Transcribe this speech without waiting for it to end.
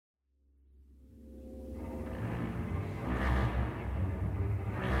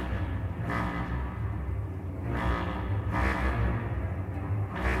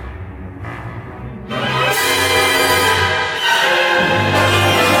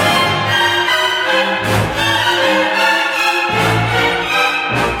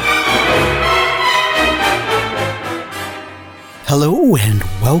Hello and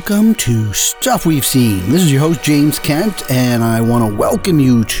welcome to Stuff We've Seen. This is your host James Kent, and I want to welcome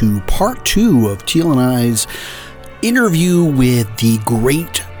you to part 2 of Teal and I's interview with the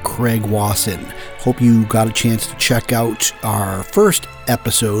great Craig Wasson. Hope you got a chance to check out our first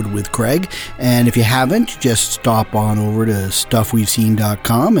episode with Craig, and if you haven't, just stop on over to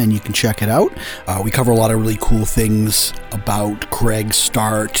stuffwe'veseen.com and you can check it out. We cover a lot of really cool things about Craig's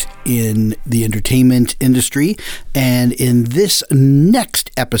start in the entertainment industry, and in this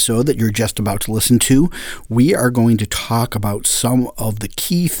next episode that you're just about to listen to, we are going to talk about some of the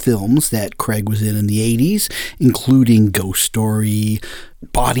key films that Craig was in the 80s, including Ghost Story,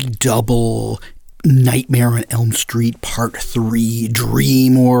 Body Double, Nightmare on Elm Street Part 3,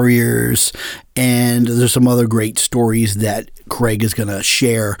 Dream Warriors, and there's some other great stories that Craig is going to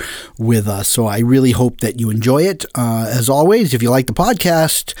share with us. So I really hope that you enjoy it. As always, if you like the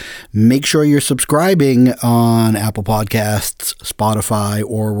podcast, make sure you're subscribing on Apple Podcasts, Spotify,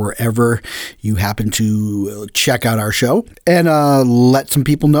 or wherever you happen to check out our show. And let some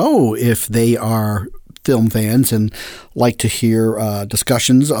people know if they are film fans and like to hear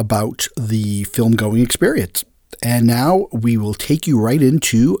discussions about the film-going experience. And now we will take you right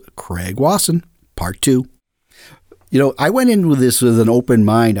into Craig Wasson, Part 2. You know, I went in with this with an open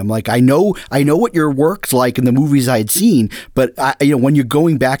mind. I'm like, I know what your work's like in the movies I had seen, but when you're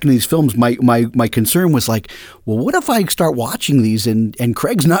going back into these films, my concern was like, well, what if I start watching these and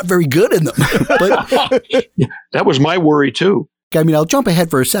Craig's not very good in them? But that was my worry too. I mean, I'll jump ahead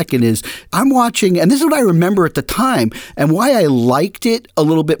for a second is I'm watching, and this is what I remember at the time, and why I liked it a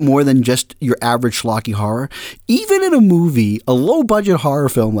little bit more than just your average schlocky horror. Even in a movie, a low-budget horror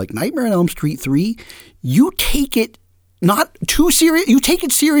film like Nightmare on Elm Street 3, you take it not too serious. You take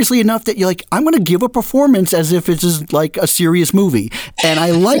it seriously enough that you're like, I'm going to give a performance as if it's like a serious movie. And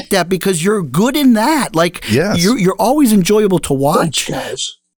I like that because you're good in that. Like, yes. You're always enjoyable to watch. Thanks,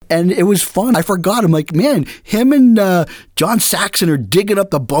 guys. And it was fun. I forgot. I'm like, man, him and John Saxon are digging up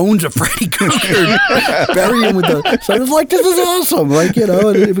the bones of Freddy Krueger, burying him with the. So I was like, this is awesome. Like, and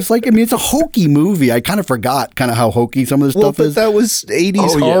it was like, I mean, it's a hokey movie. I kind of forgot how hokey some of the stuff is. That was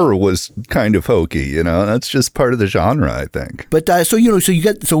 80s horror was kind of hokey. That's just part of the genre, I think. But but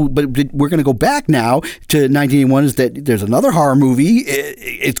we're going to go back now to 1981. Is that there's another horror movie?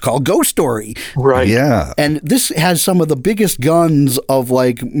 It's called Ghost Story. Right. Yeah. And this has some of the biggest guns of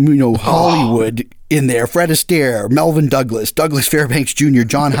Hollywood in there. Fred Astaire, Melvin Douglas, Douglas Fairbanks Jr.,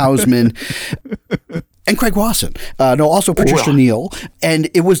 John Houseman, and Craig Wasson. Also Patricia Neal. And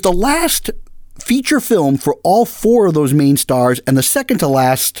it was the last feature film for all 4 of those main stars and the second to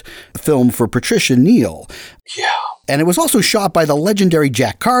last film for Patricia Neal. Yeah. And it was also shot by the legendary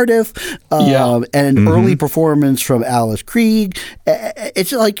Jack Cardiff, and an early performance from Alice Krige.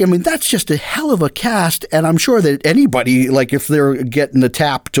 It's like, I mean, that's just a hell of a cast. And I'm sure that anybody, like if they're getting the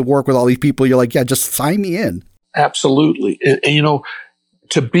tap to work with all these people, you're like, yeah, just sign me in. Absolutely. And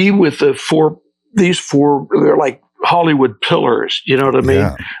to be with these four, they're like Hollywood pillars, you know what I mean?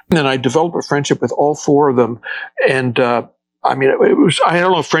 Yeah. And I developed a friendship with all 4 of them. And I mean, it was, I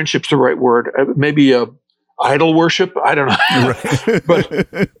don't know if friendship's the right word, maybe idol worship. I don't know. Right.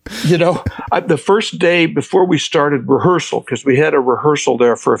 But, the first day before we started rehearsal, because we had a rehearsal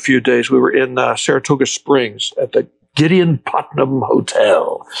there for a few days, we were in Saratoga Springs at the Gideon Putnam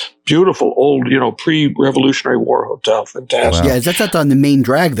Hotel. Beautiful old, pre-Revolutionary War hotel. Fantastic. Wow. Yeah, that's on the main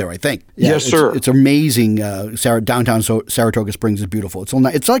drag there, I think. Yeah, yes, sir. It's amazing. Downtown Saratoga Springs is beautiful.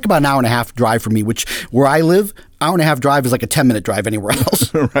 It's like about an hour and a half drive from me, which where I live, hour and a half drive is like a 10-minute drive anywhere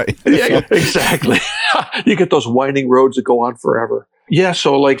else. Right. Yeah, exactly. You get those winding roads that go on forever. Yeah,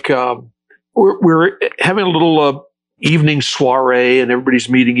 so like we're having a little evening soiree and everybody's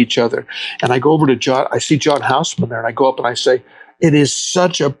meeting each other. And I go over to John, I see John Houseman there, and I go up and I say, it is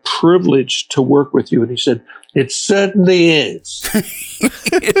such a privilege to work with you. And he said, it certainly is.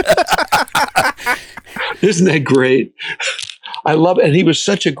 Isn't that great? I love it. And he was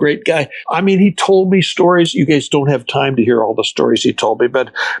such a great guy. I mean, he told me stories. You guys don't have time to hear all the stories he told me,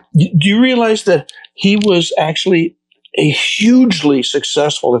 but do you realize that he was actually a hugely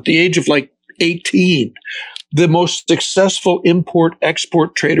successful, at the age of like 18, the most successful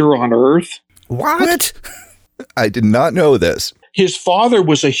import-export trader on earth? What? I did not know this. His father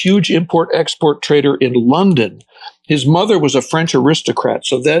was a huge import-export trader in London. His mother was a French aristocrat.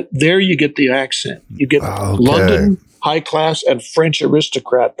 So that there you get the accent. You get London, high class, and French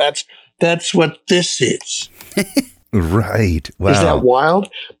aristocrat. That's what this is. Right. Wow. Is that wild?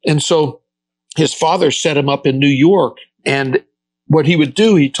 And so his father set him up in New York. And what he would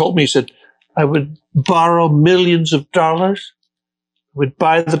do, he told me, he said, I would borrow millions of dollars, would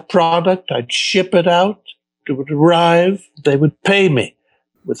buy the product, I'd ship it out, would arrive. They would pay me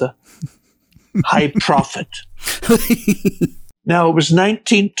with a high profit. Now, it was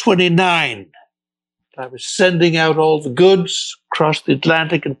 1929. I was sending out all the goods across the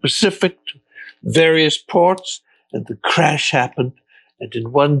Atlantic and Pacific to various ports, and the crash happened. And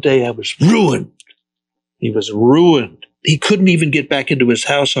in one day, I was ruined. He was ruined. He couldn't even get back into his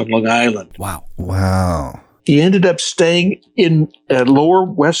house on Long Island. Wow. He ended up staying in Lower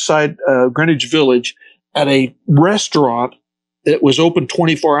West Side, Greenwich Village, at a restaurant that was open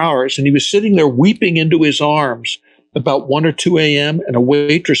 24 hours. And he was sitting there weeping into his arms about 1 or 2 a.m. And a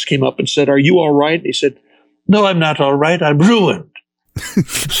waitress came up and said, "Are you all right?" And he said, "No, I'm not all right. I'm ruined."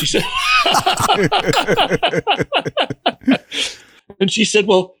 She said, and she said,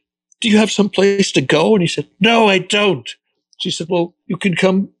 "Well, do you have some place to go?" And he said, "No, I don't." She said, "Well, you can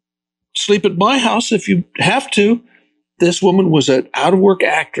come sleep at my house if you have to." This woman was an out-of-work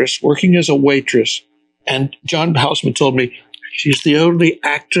actress working as a waitress. And John Houseman told me, "She's the only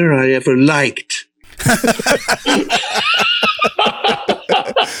actor I ever liked."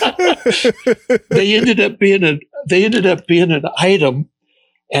 They ended up being an item,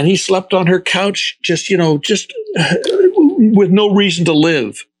 and he slept on her couch just with no reason to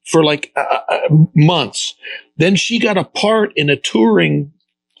live for like months. Then she got a part in a touring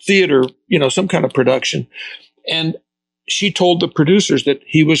theater, some kind of production, and she told the producers that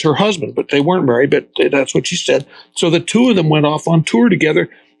he was her husband, but they weren't married, but that's what she said. So the two of them went off on tour together.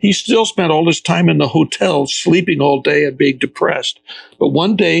 He still spent all his time in the hotel, sleeping all day and being depressed. But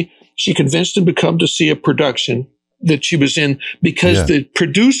one day, she convinced him to come to see a production that she was in because the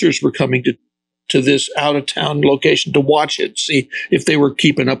producers were coming to this out-of-town location to watch it, see if they were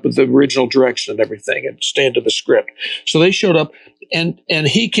keeping up with the original direction and everything and stand to the script. So they showed up, and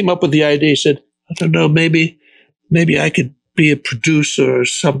he came up with the idea. He said, "I don't know, maybe I could be a producer or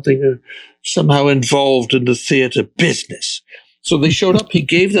something, or somehow involved in the theater business." So they showed up. He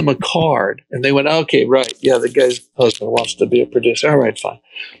gave them a card, and they went, "Okay, right. Yeah, the guy's husband wants to be a producer. All right, fine."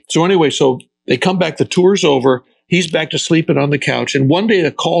 So anyway, so they come back. The tour's over. He's back to sleeping on the couch. And one day a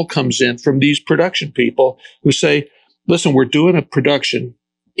call comes in from these production people who say, "Listen, we're doing a production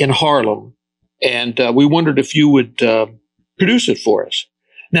in Harlem, and we wondered if you would produce it for us."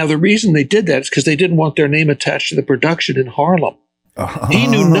 Now, the reason they did that is because they didn't want their name attached to the production in Harlem. He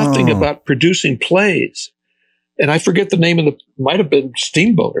knew nothing about producing plays. And I forget the name might have been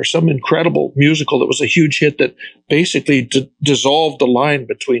Steamboat or some incredible musical that was a huge hit that basically dissolved the line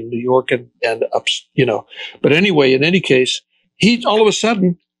between New York and But anyway, in any case, all of a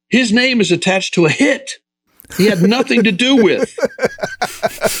sudden, his name is attached to a hit he had nothing to do with.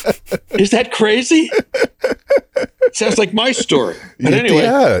 Is that crazy? Sounds like my story. But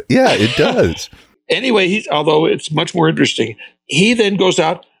anyway. Yeah, it does. Anyway, although it's much more interesting, he then goes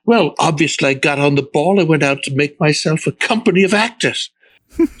out. "Well, obviously, I got on the ball. I went out to make myself a company of actors.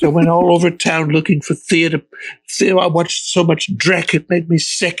 So I went all over town looking for theater. I watched so much Drek, it made me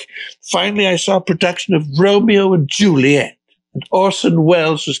sick. Finally, I saw a production of Romeo and Juliet, and Orson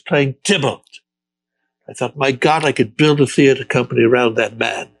Welles was playing Tybalt. I thought, my God, I could build a theater company around that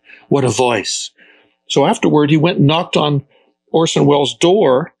man. What a voice." So afterward, he went and knocked on Orson Welles'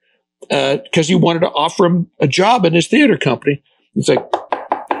 door because he wanted to offer him a job in his theater company. He's like,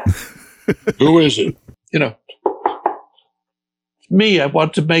 "Who is it?" "Me. I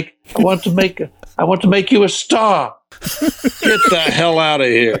want to make you a star." "Get the hell out of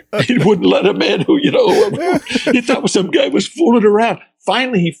here." He wouldn't let him in. He thought some guy was fooling around.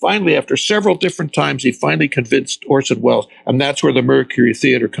 Finally, after several different times, he finally convinced Orson Welles, and that's where the Mercury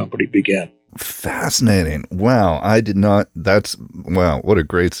Theater Company began. Fascinating. Wow. Wow. What a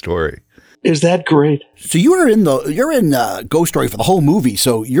great story. Is that great? So you're in Ghost Story for the whole movie.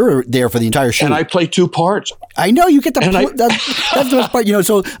 So you're there for the entire show. And I play two parts. I know you get to play. That's the best part.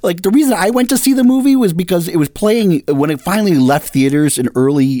 So like the reason I went to see the movie was because it was playing when it finally left theaters in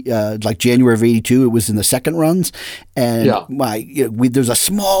early, like January of '82. It was in the second runs, and there's a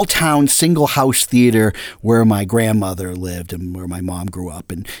small town single house theater where my grandmother lived and where my mom grew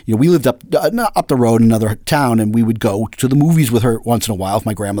up, and we lived up the road in another town, and we would go to the movies with her once in a while if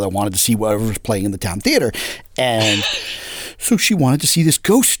my grandmother wanted to see whatever was playing in the town theater. And so she wanted to see this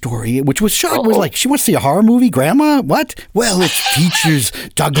Ghost Story, which was shocking. Was like, she wants to see a horror movie, Grandma? What? Well, it features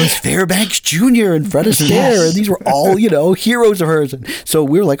Douglas Fairbanks Jr. and Fred Astaire, and these were all, heroes of hers. And so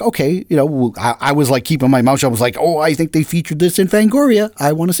we were like, okay, I was like keeping my mouth shut. I was like, oh, I think they featured this in Fangoria.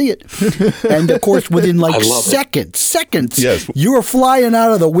 I want to see it. And of course, within like seconds, yes, you were flying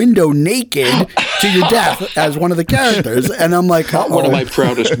out of the window naked to your death as one of the characters. And I'm like, one of my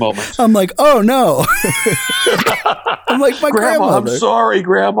proudest moments. I'm like, oh no. I'm like, my grandma, I'm sorry,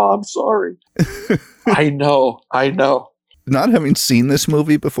 Grandma, I'm sorry. I know. Not having seen this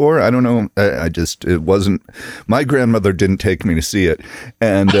movie before, I don't know. It wasn't. My grandmother didn't take me to see it,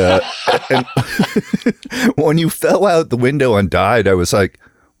 and and when you fell out the window and died, I was like,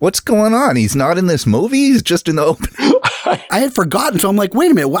 "What's going on? He's not in this movie. He's just in the open." I had forgotten, so I'm like,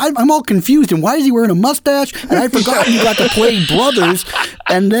 wait a minute, I'm all confused, and why is he wearing a mustache? And I forgot you got to play brothers,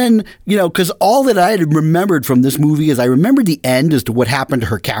 and then, because all that I had remembered from this movie is I remembered the end as to what happened to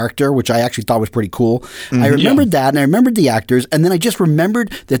her character, which I actually thought was pretty cool. I remembered that, and I remembered the actors, and then I just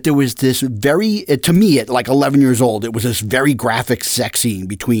remembered that there was this to me, at like 11 years old, it was this very graphic sex scene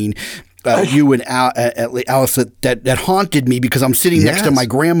between you and Alice that haunted me because I'm sitting next to my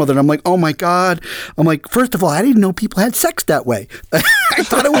grandmother and I'm like, oh my God. I'm like, first of all, I didn't know people had sex that way. I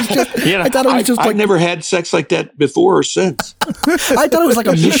thought it was just I've never had sex like that before or since. I thought it was like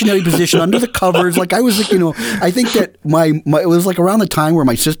a missionary position under the covers. Like I was like, I think that it was like around the time where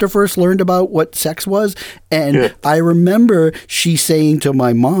my sister first learned about what sex was. And I remember she saying to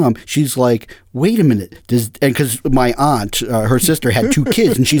my mom, she's like, wait a minute, because my aunt, her sister had 2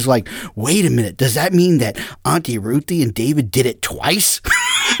 kids, and she's like, wait a minute, does that mean that Auntie Ruthie and David did it twice?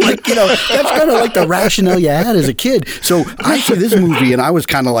 Like, that's kind of like the rationale you had as a kid. So I see this movie and I was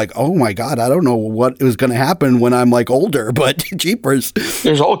kind of like, oh my God, I don't know what was going to happen when I'm like older, but jeepers.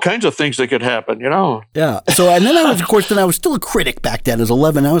 There's all kinds of things that could happen, Yeah. So, and then I was still a critic back then as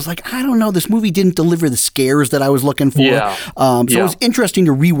 11. I was like, I don't know, this movie didn't deliver the scares that I was looking for. Yeah. So it was interesting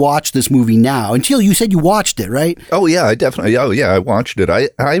to rewatch this movie now. And Teal, you said you watched it, right? Oh yeah, I watched it.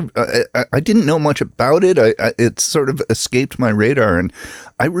 I didn't know much about it. It sort of escaped my radar, and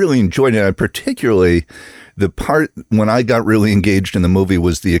I really enjoyed it. Particularly the part when I got really engaged in the movie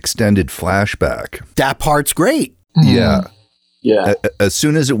was the extended flashback. That part's great. Yeah. Yeah. As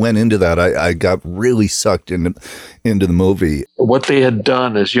soon as it went into that, I got really sucked into the movie. What they had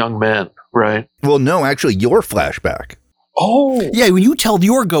done as young men, right? Well, no, actually, your flashback. Oh. Yeah, when you tell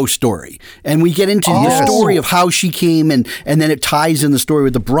your ghost story and we get into the story of how she came and then it ties in the story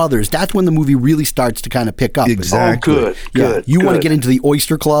with the brothers, that's when the movie really starts to kind of pick up. Exactly. Oh, good. You want to get into the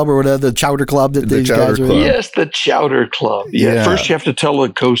Oyster Club or whatever, the Chowder Club that these guys are in? Yes, the Chowder Club. Yeah. First you have to tell a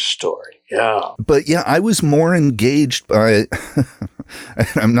ghost story. Yeah. But yeah, I was more engaged by,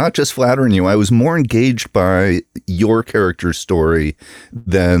 I'm not just flattering you, I was more engaged by your character's story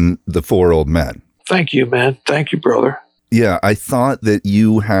than the 4 old men. Thank you, man. Thank you, brother. Yeah, I thought that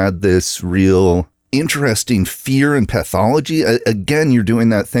you had this real interesting fear and pathology. Again, you're doing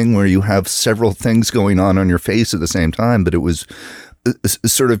that thing where you have several things going on your face at the same time, but it was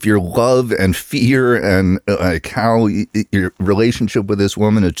sort of your love and fear and like how your relationship with this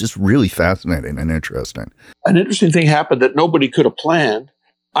woman is just really fascinating and interesting. An interesting thing happened that nobody could have planned.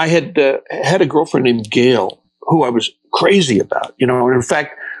 I had had a girlfriend named Gail who I was crazy about, and in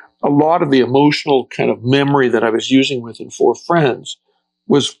fact, a lot of the emotional kind of memory that I was using within 4 Friends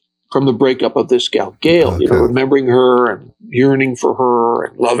was from the breakup of this gal, Gail, remembering her and yearning for her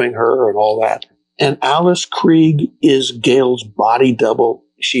and loving her and all that. And Alice Krige is Gail's body double.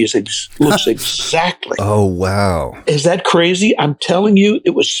 She looks exactly. Oh, wow. Is that crazy? I'm telling you,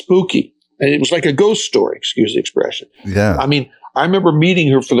 it was spooky. And it was like a ghost story, excuse the expression. Yeah. I mean, I remember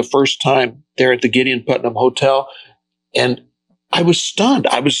meeting her for the first time there at the Gideon Putnam Hotel, and I was stunned.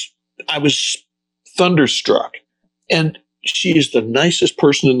 I was thunderstruck. And she is the nicest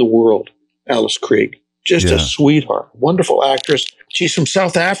person in the world, Alice Krige. Just a sweetheart, wonderful actress. She's from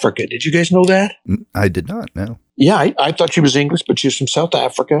South Africa. Did you guys know that? I did not know. Yeah, I thought she was English, but she's from South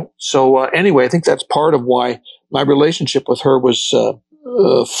Africa. So anyway, I think that's part of why my relationship with her was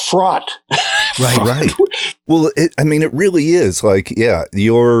fraught. Right. Well, it really is like,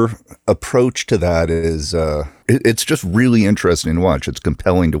 your approach to that is, it's just really interesting to watch. It's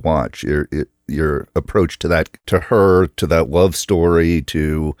compelling to watch your approach to that, to her, to that love story,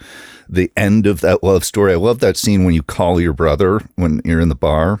 to the end of that love story. I love that scene when you call your brother when you're in the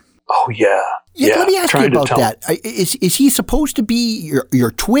bar. Oh, yeah. Yeah, let me ask you about that. Is he supposed to be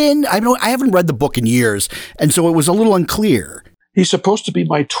your twin? I haven't read the book in years, and so it was a little unclear. He's supposed to be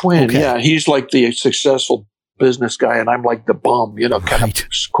my twin. Okay. Yeah, he's like the successful business guy, and I'm like the bum, kind of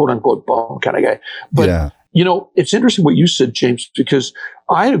quote unquote bum kind of guy. But it's interesting what you said, James, because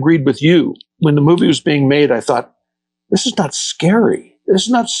I agreed with you when the movie was being made. I thought, this is not scary. This is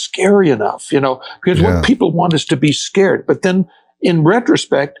not scary enough, because what people want is to be scared. But then, in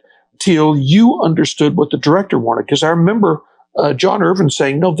retrospect, Teal, you understood what the director wanted, because I remember John Irvin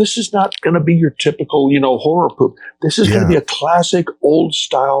saying, no, this is not going to be your typical, horror poop. This is going to be a classic old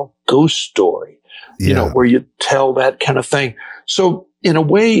style ghost story, where you tell that kind of thing. So in a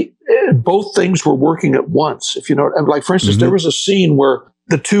way, both things were working at once. If you know, like for instance, there was a scene where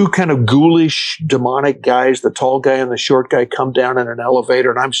the two kind of ghoulish, demonic guys, the tall guy and the short guy, come down in an elevator,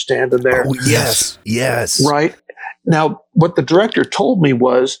 and I'm standing there. Oh, yes. Right. Now, what the director told me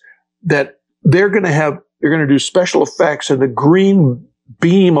was that they're going to do special effects, and the green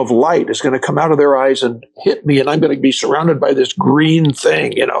beam of light is going to come out of their eyes and hit me, and I'm going to be surrounded by this green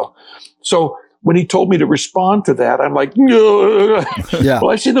thing, So when he told me to respond to that, I'm like, no. Yeah.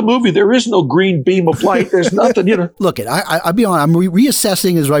 Well, I see the movie. There is no green beam of light. There's nothing, Look, I'll be honest. I'm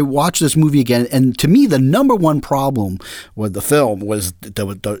reassessing as I watch this movie again. And to me, the number one problem with the film was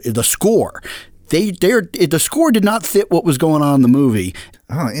the score. The score did not fit what was going on in the movie.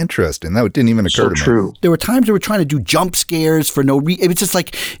 Oh, interesting. That didn't even occur to me. True. There were times they were trying to do jump scares for no reason. It's just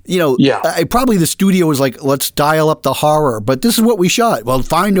like, probably the studio was like, let's dial up the horror, but this is what we shot. Well,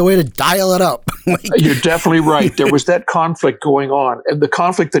 find a way to dial it up. You're definitely right. There was that conflict going on. And the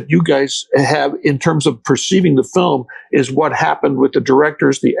conflict that you guys have in terms of perceiving the film is what happened with the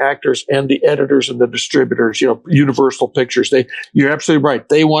directors, the actors, and the editors and the distributors, Universal Pictures. You're absolutely right.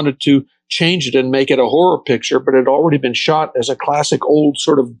 They wanted to change it and make it a horror picture, but it had already been shot as a classic old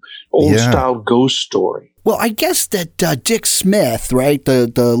style ghost story. Well, I guess that Dick Smith, right,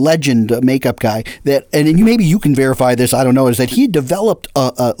 the legend makeup guy, and maybe you can verify this, I don't know, is that he developed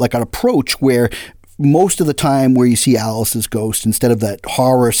an approach where most of the time where you see Alice's ghost, instead of that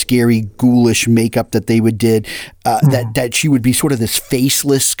horror, scary, ghoulish makeup that they did, that she would be sort of this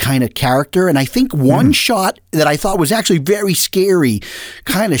faceless kind of character. And I think one shot that I thought was actually very scary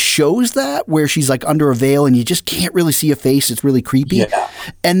kind of shows that, where she's like under a veil and you just can't really see a face. It's really creepy. Yeah.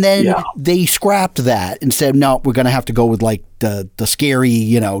 And then they scrapped that and said, no, we're going to have to go with like the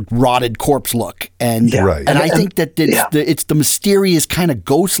scary, rotted corpse look. And I think that it's the mysterious kind of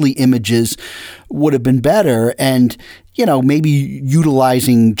ghostly images would have been better. And, maybe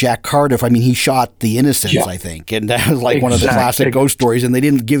utilizing Jack Cardiff. I mean, he shot The Innocents, I think. And that was like one of the classic ghost stories. And they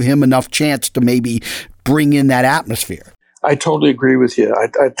didn't give him enough chance to maybe bring in that atmosphere. I totally agree with you.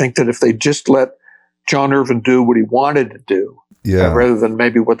 I think that if they just let John Irvin do what he wanted to do, rather than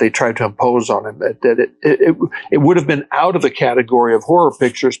maybe what they tried to impose on him, that it would have been out of the category of horror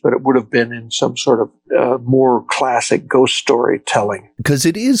pictures, but it would have been in some sort of more classic ghost storytelling. Because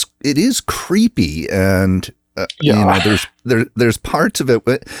it is creepy, and there's parts of it,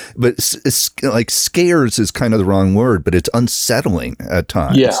 but it's like scares is kind of the wrong word, but it's unsettling at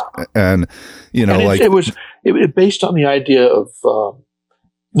times. Yeah, and it was based on the idea of.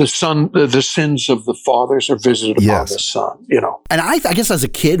 The sins of the fathers are visited upon the son, And I guess as a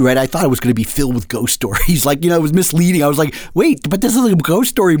kid, right, I thought it was going to be filled with ghost stories. Like, it was misleading. I was like, wait, but this is a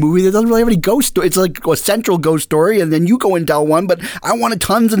ghost story movie that doesn't really have any ghost story. It's like a central ghost story, and then you go and tell one, but I wanted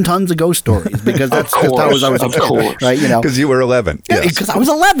tons and tons of ghost stories because that's just how I was a kid, right? Because you were 11. Yeah, because I was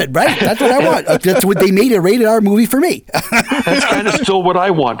 11, right? That's what I want. That's what they made a rated R movie for me. That's kind of still what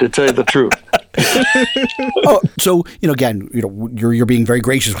I want, to tell you the truth. So again, you're being very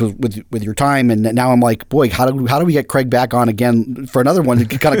gracious with your time, and now I'm like, boy, how do we get Craig back on again for another one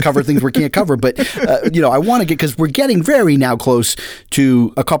to kind of cover things we can't cover? But I want to get, because we're getting very now close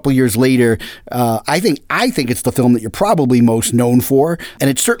to a couple years later. I think it's the film that you're probably most known for, and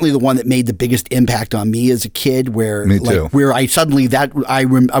it's certainly the one that made the biggest impact on me as a kid. Where I suddenly I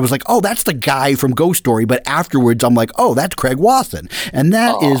was like, oh, that's the guy from Ghost Story, but afterwards I'm like, oh, that's Craig Wasson, and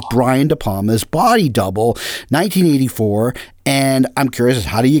that is Brian De Palma's Body Double, 1984. And I'm curious,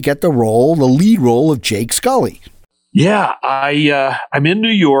 how do you get the lead role of Jake Scully? Yeah, I'm in New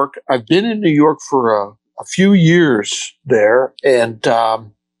York. I've been in New York for a few years there, and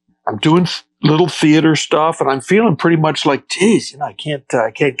I'm doing little theater stuff, and I'm feeling pretty much like, geez, I can't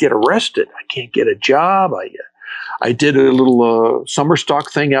get arrested. I can't get a job. I did a little summer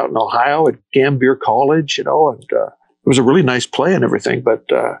stock thing out in Ohio at Gambier College, and it was a really nice play and everything, but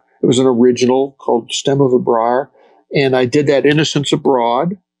it was an original called Stem of a Briar. And I did that Innocents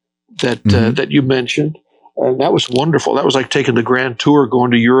Abroad that you mentioned. And that was wonderful. That was like taking the grand tour,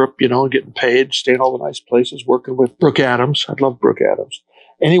 going to Europe, getting paid, staying all the nice places, working with Brooke Adams. I love Brooke Adams.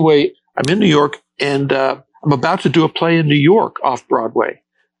 Anyway, I'm in New York, and I'm about to do a play in New York off Broadway.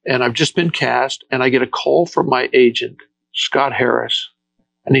 And I've just been cast, and I get a call from my agent, Scott Harris.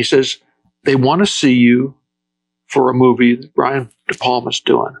 And he says, they want to see you for a movie that Brian De Palma's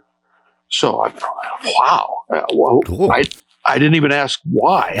doing. So I'm wow. Cool. I didn't even ask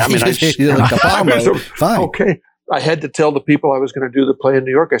why. I mean, okay. I had to tell the people I was going to do the play in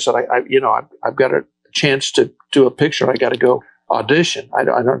New York. I said, I've got a chance to do a picture. I got to go audition. I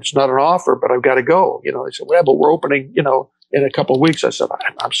know it's not an offer, but I've got to go. They said, well, but we're opening, in a couple of weeks. I said,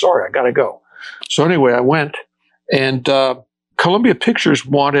 I'm sorry, I got to go. So anyway, I went, and Columbia Pictures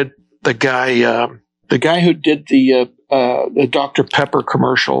wanted the guy who did the the Dr. Pepper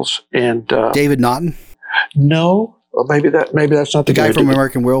commercials and David Naughton. No, well, maybe that's not the guy from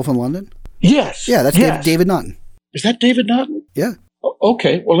American Werewolf in London. Yes, yeah, that's David Naughton. Is that David Naughton? Yeah.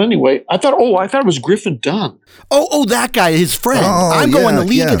 Okay. Well, anyway, I thought it was Griffin Dunne. Oh, that guy, his friend. I'm going the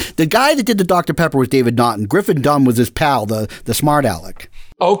lead. Yeah. The guy that did the Dr. Pepper was David Naughton. Griffin Dunne was his pal, the smart aleck.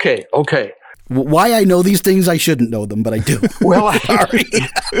 Okay. Why I know these things, I shouldn't know them, but I do. Well, sorry.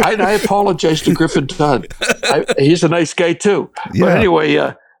 I apologize to Griffin Dunne. He's a nice guy too. Yeah. But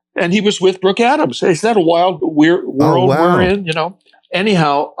anyway, and he was with Brooke Adams. Is that a wild, weird world we're in? You know.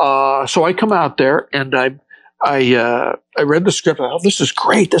 Anyhow, so I come out there and I read the script. Oh, this is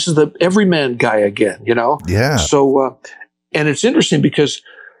great. This is the everyman guy again. You know. Yeah. So and it's interesting because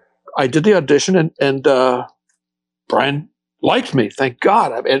I did the audition and Brian liked me, thank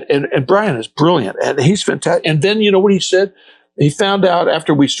God. And Brian is brilliant, and he's fantastic. And then you know what he said? He found out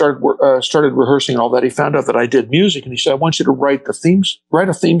after we started rehearsing and all that. He found out that I did music, and he said, "I want you to write a theme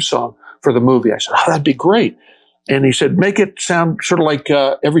song for the movie." I said, "Oh, that'd be great." And he said, "Make it sound sort of like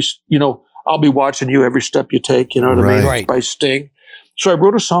I'll be watching you every step you take." You know what I mean? Right. By Sting. So I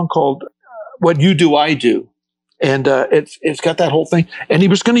wrote a song called "What You Do, I Do." And it's got that whole thing. And he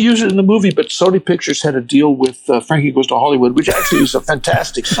was going to use it in the movie, but Sony Pictures had a deal with Frankie Goes to Hollywood, which actually is a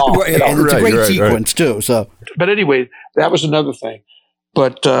fantastic song. Right, and it's a great sequence, too. So, but anyway, that was another thing.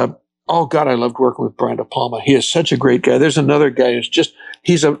 But, oh, God, I loved working with Brian De Palma. He is such a great guy. There's another guy who's just –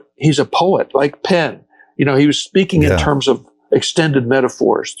 he's a poet, like Penn. You know, he was speaking in terms of extended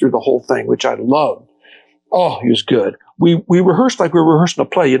metaphors through the whole thing, which I loved. Oh, he was good. We rehearsed like we were rehearsing a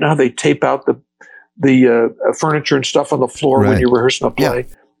play. You know how they tape out the furniture and stuff on the floor when you're rehearsing a play.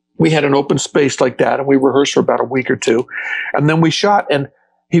 Yeah. We had an open space like that, and we rehearsed for about a week or two, and then we shot. And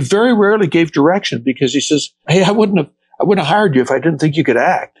he very rarely gave direction because he says, "Hey, I wouldn't have hired you if I didn't think you could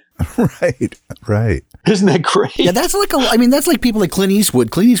act." Right. Isn't that great? Yeah, that's like people like Clint Eastwood.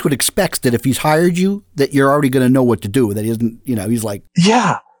 Clint Eastwood expects that if he's hired you, that you're already going to know what to do. That he isn't, he's like,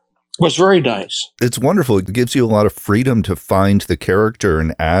 yeah. It was very nice. It's wonderful. It gives you a lot of freedom to find the character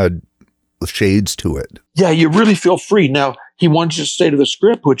and add shades to it. Yeah, you really feel free. Now, he wanted you to stay to the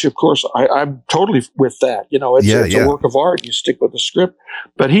script, which, of course, I'm totally with that. It's a work of art. You stick with the script.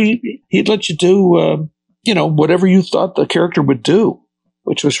 But he'd let you do, whatever you thought the character would do,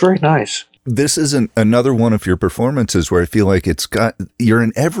 which was very nice. This isn't another one of your performances where I feel like you're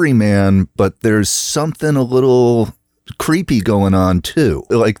an everyman, but there's something a little creepy going on, too.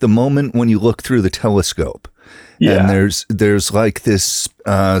 Like the moment when you look through the telescope. Yeah. And there's like this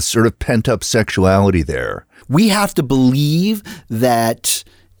sort of pent up sexuality there. We have to believe that,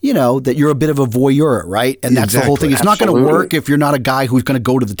 that you're a bit of a voyeur, right? And that's the whole thing. It's not going to work if you're not a guy who's going to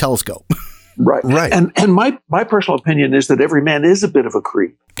go to the telescope. Right. And my personal opinion is that every man is a bit of a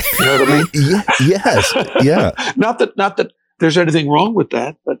creep. You know what I mean? Yes. Yeah. Not that there's anything wrong with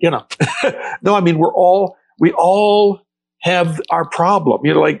that, but no, I mean, we all have our problem.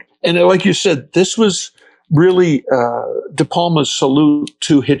 Like you said, this was really De Palma's salute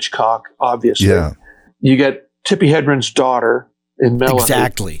to Hitchcock, obviously. Yeah. You get Tippi Hedren's daughter in Melanie.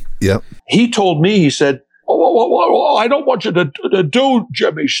 Exactly. Yep. He told me, he said, oh, I don't want you to do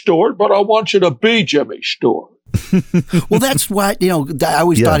Jimmy Stewart, but I want you to be Jimmy Stewart. Well, that's what, I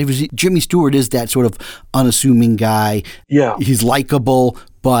always thought Jimmy Stewart is that sort of unassuming guy. Yeah. He's likable,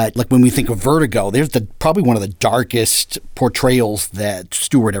 but like when we think of Vertigo, there's probably one of the darkest portrayals that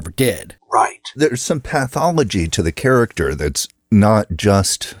Stewart ever did. Right. There's some pathology to the character that's not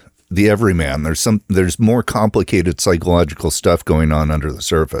just the everyman. There's more complicated psychological stuff going on under the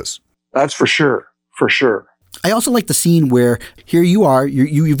surface. That's for sure. For sure. I also like the scene where here you are,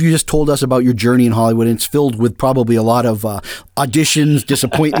 you just told us about your journey in Hollywood, and it's filled with probably a lot of auditions,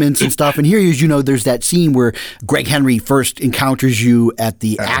 disappointments and stuff. And here, as you know, there's that scene where Greg Henry first encounters you at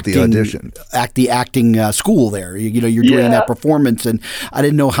the acting school there. You're doing that performance, and I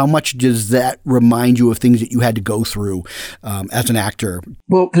didn't know how much does that remind you of things that you had to go through as an actor.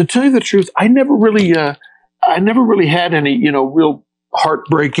 Well, to tell you the truth, I never really had any, real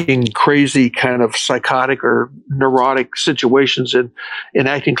heartbreaking, crazy kind of psychotic or neurotic situations in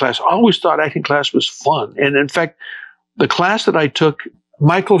acting class. I always thought acting class was fun. And in fact, the class that I took,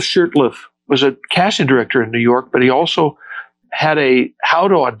 Michael Shurtleff was a casting director in New York, but he also had a how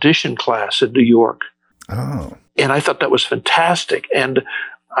to audition class in New York. Oh. And I thought that was fantastic. And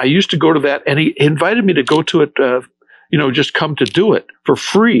I used to go to that, and he invited me to go to it, just come to do it for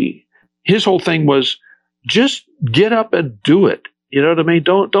free. His whole thing was just get up and do it. You know what I mean?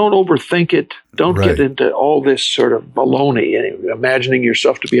 Don't overthink it. Don't get into all this sort of baloney, imagining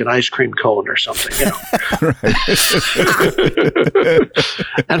yourself to be an ice cream cone or something.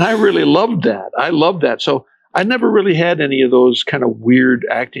 And I really loved that. So I never really had any of those kind of weird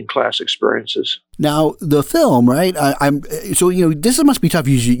acting class experiences. Now, the film, right? This must be tough.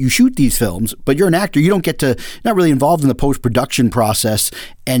 You shoot these films, but you're an actor. You don't get to, not really involved in the post-production process.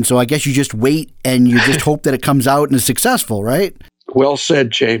 And so I guess you just wait and you just hope that it comes out and is successful, right? Well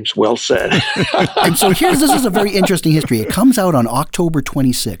said, James. Well said. And so this is a very interesting history. It comes out on October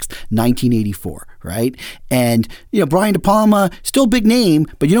 26th, 1984, right? And, Brian De Palma, still big name,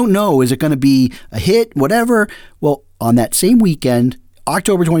 but you don't know, is it going to be a hit, whatever? Well, on that same weekend,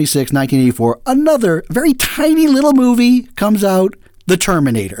 October 26th, 1984, another very tiny little movie comes out, The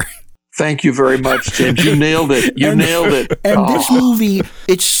Terminator. Thank you very much, James. You nailed it. Nailed it. And this movie,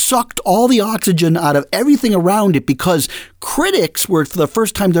 it sucked all the oxygen out of everything around it because critics were, for the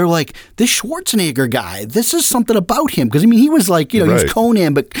first time, they're like, this Schwarzenegger guy, this is something about him. Because, he was like, he was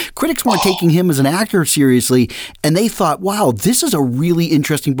Conan, but critics weren't taking him as an actor seriously. And they thought, wow, this is a really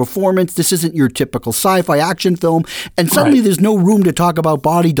interesting performance. This isn't your typical sci-fi action film. And suddenly there's no room to talk about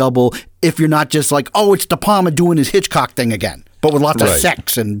Body Double if you're not just like, oh, it's De Palma doing his Hitchcock thing again, but with lots of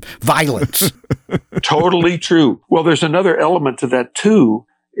sex and violence. Totally true. Well, there's another element to that, too,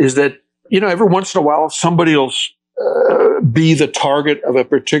 is that, every once in a while, somebody will be the target of a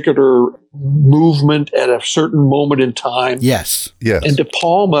particular movement at a certain moment in time. Yes. And De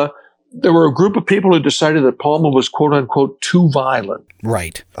Palma, there were a group of people who decided that Palma was, quote unquote, too violent.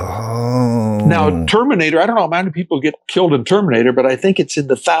 Right. Oh. Now, Terminator, I don't know how many people get killed in Terminator, but I think it's in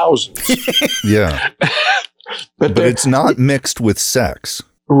the thousands. Yeah. But it's not mixed with sex.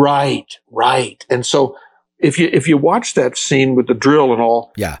 Right. And so if you watch that scene with the drill and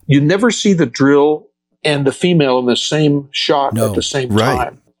all, you never see the drill and the female in the same shot at the same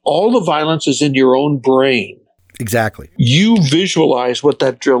time. All the violence is in your own brain. Exactly. You visualize what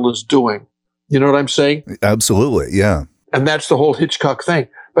that drill is doing. You know what I'm saying? Absolutely, yeah. And that's the whole Hitchcock thing.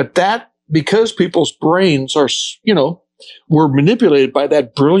 But that, because people's brains are, were manipulated by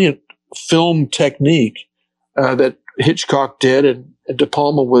that brilliant film technique that Hitchcock did and De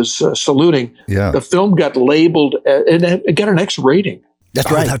Palma was saluting, the film got labeled and it got an X rating.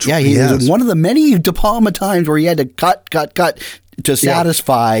 That's right. He was one of the many De Palma times where he had to cut to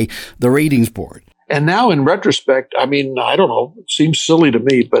satisfy the ratings board. And now, in retrospect, I don't know. It seems silly to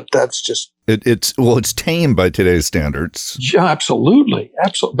me, but that's just it's tame by today's standards. Yeah, absolutely.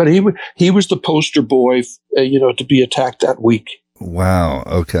 But he was the poster boy, to be attacked that week. Wow.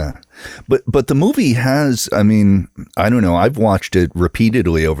 Okay. But the movie has, I don't know. I've watched it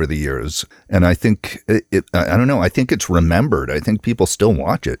repeatedly over the years, and I think I don't know. I think it's remembered. I think people still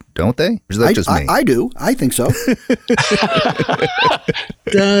watch it, don't they? Or is that just me? I do. I think so.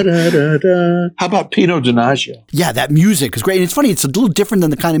 Da, da, da, da. How about Pino Donaggio? Yeah, that music is great. And it's funny. It's a little different than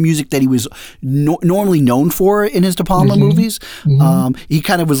the kind of music that he was normally known for in his De Palma movies. Mm-hmm. He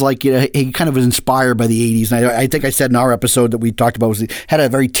kind of was like, he kind of was inspired by the 80s. And I think I said in our episode that we talked about had a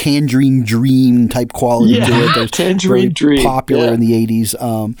very Tangerine Dream type quality to it. That Tangerine Dream, popular in the 80s.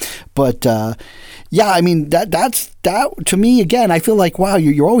 That to me, again, I feel like, wow,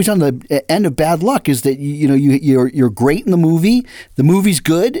 you're always on the end of bad luck. Is that you're great in the movie's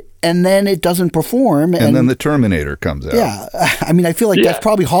good, and then it doesn't perform, and then the Terminator comes out. Yeah, I feel like that's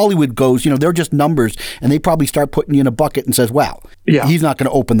probably Hollywood goes. They're just numbers, and they probably start putting you in a bucket and says, well, he's not going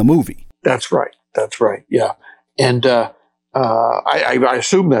to open the movie. That's right. Yeah, and I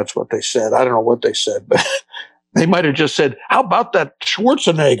assume that's what they said. I don't know what they said, but they might have just said, how about that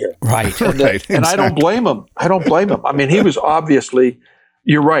Schwarzenegger? Right. And I don't blame him. He was obviously,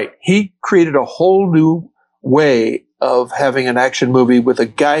 you're right. He created a whole new way of having an action movie with a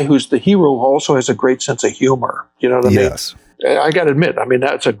guy who's the hero who also has a great sense of humor. You know what I mean? Yes. I got to admit,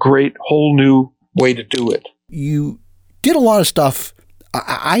 that's a great whole new way to do it. You did a lot of stuff.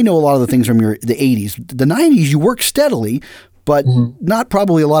 I know a lot of the things from the 80s. The 90s, you worked steadily, but not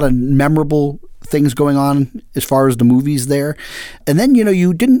probably a lot of memorable things going on as far as the movies there. And then,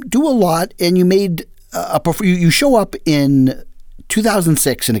 you didn't do a lot, and you made you show up in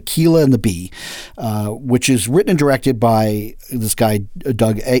 2006 in Akeelah and the Bee, which is written and directed by this guy,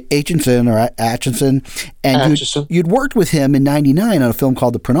 Doug Atchison. And you'd worked with him in 99 on a film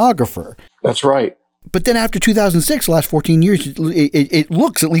called The Pornographer. That's right. But then after 2006, the last 14 years, it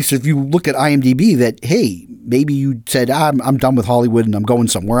looks, at least if you look at IMDb, that, hey, maybe you said, I'm done with Hollywood and I'm going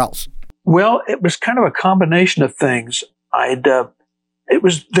somewhere else. Well, it was kind of a combination of things. There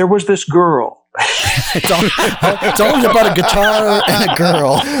was this girl. It's always about a guitar and a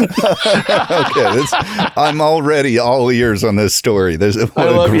girl. Okay, I'm already all ears on this story. I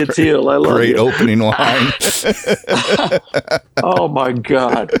love you, Teal. I love great you. Opening line. Oh my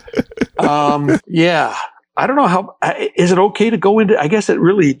God. Yeah. I don't know how. Is it okay to go into? I guess it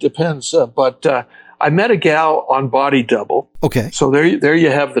really depends. But I met a gal on Body Double. Okay. So there you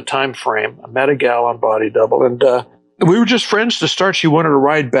have the time frame. I met a gal on Body Double, and we were just friends to start. She wanted to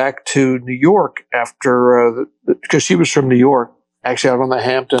ride back to New York after, because she was from New York, actually out on the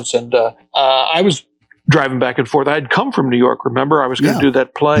Hamptons, and I was driving back and forth. I had come from New York, remember? I was going to do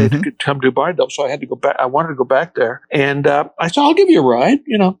that play to come to Body Double, so I had to go back. I wanted to go back there, and I said, I'll give you a ride,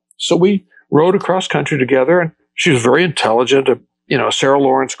 So we rode across country together, and she was very intelligent, Sarah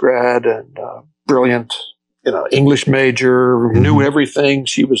Lawrence grad, and brilliant, English major, knew everything.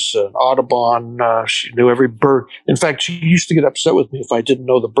 She was an Audubon. She knew every bird. In fact, she used to get upset with me if I didn't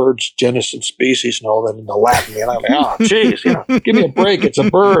know the bird's genus and species and all that in the Latin. And I'm like, oh, geez, give me a break. It's a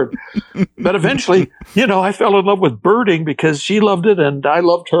bird. But eventually, I fell in love with birding because she loved it and I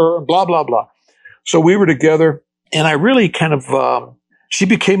loved her and blah, blah, blah. So we were together, and I really kind of, she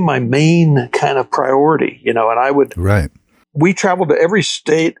became my main kind of priority, and I would. Right. We traveled to every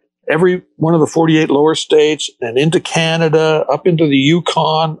state, every one of the 48 lower states, and into Canada, up into the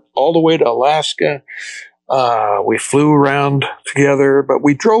Yukon, all the way to Alaska. We flew around together, but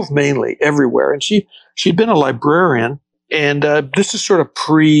we drove mainly everywhere. And she'd been a librarian, and this is sort of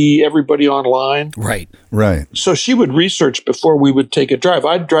pre-everybody online. Right. So she would research before we would take a drive.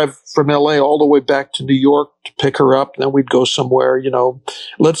 I'd drive from LA all the way back to New York to pick her up. And then we'd go somewhere,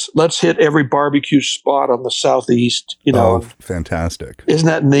 let's hit every barbecue spot on the Southeast, Oh, fantastic. Isn't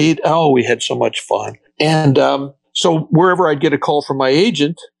that neat? Oh, we had so much fun. And so wherever I'd get a call from my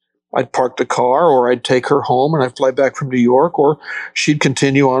agent, I'd park the car, or I'd take her home and I'd fly back from New York, or she'd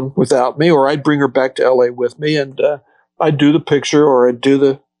continue on without me, or I'd bring her back to LA with me, and I'd do the picture, or I'd do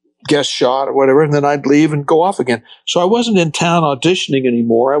the guest shot or whatever, and then I'd leave and go off again. So I wasn't in town auditioning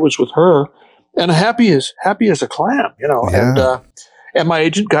anymore. I was with her, and happy as a clam, Yeah. And my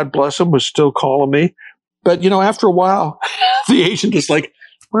agent, God bless him, was still calling me. But, after a while, the agent is like,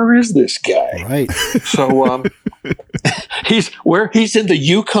 where is this guy? Right. So he's in the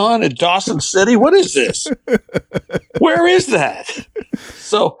Yukon at Dawson City. What is this? Where is that?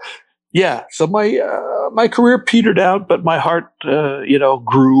 So, yeah. So my career petered out, but my heart,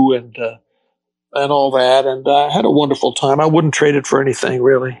 grew and all that. And I had a wonderful time. I wouldn't trade it for anything,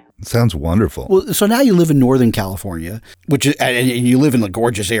 really. Sounds wonderful. Well, so now you live in Northern California, and you live in a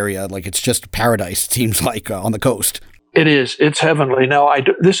gorgeous area. Like, it's just paradise, it seems like, on the coast. It is. It's heavenly. Now,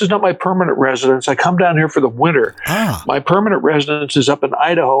 this is not my permanent residence. I come down here for the winter. My permanent residence is up in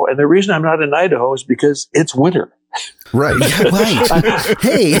Idaho, and the reason I'm not in Idaho is because it's winter. Right. Right.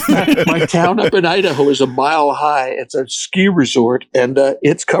 Hey. My town up in Idaho is a mile high. It's a ski resort, and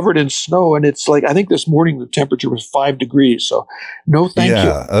it's covered in snow. And it's like, I think this morning the temperature was 5 degrees. So no, thank you.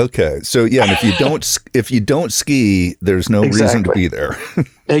 Yeah. Okay. So yeah, and if you don't ski, there's no reason to be there.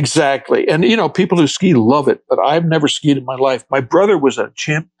 Exactly. And people who ski love it, but I've never skied in my life. My brother was a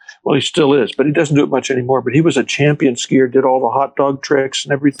champ. Well, he still is, but he doesn't do it much anymore. But he was a champion skier, did all the hot dog tricks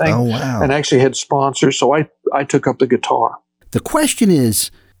and everything. Oh, wow. And actually had sponsors. So I took up the guitar. The question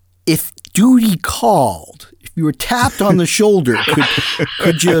is, if duty called, if you were tapped on the shoulder,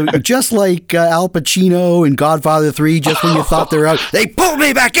 could you, just like Al Pacino in Godfather 3, just when you thought they were out, they pulled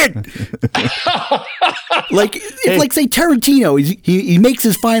me back in. Like say Tarantino, he makes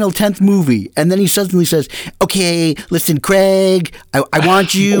his final 10th movie, and then he suddenly says, okay, listen, Craig, I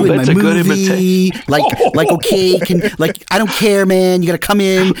want you in my movie. Okay, I don't care, man. You got to come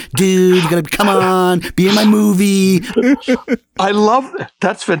in, dude. You got to come on, be in my movie. I love that.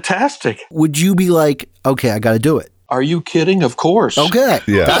 That's fantastic. Would you be like, okay, I got to do it? Are you kidding? Of course. Okay.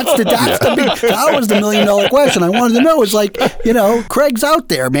 Yeah. That's the big, that was the $1 million question. I wanted to know. It's like, Craig's out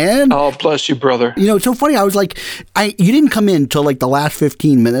there, man. Oh, bless you, brother. It's so funny. I was like, you didn't come in till like the last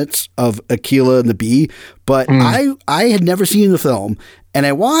 15 minutes of Akeelah and the Bee, but I had never seen the film, and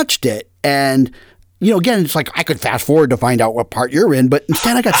I watched it, and again, it's like I could fast forward to find out what part you're in, but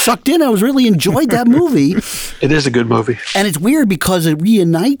instead I got sucked in. I was really enjoyed that movie. It is a good movie. And it's weird because it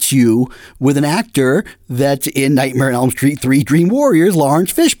reunites you with an actor that's in Nightmare on Elm Street 3 Dream Warriors,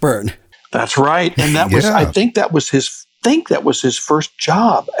 Lawrence Fishburne. That's right. And that was, I think that was his first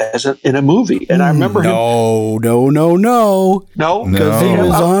job in a movie. And I remember him. No. Because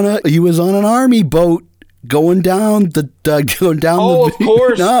he was on an army boat. Going down the. Of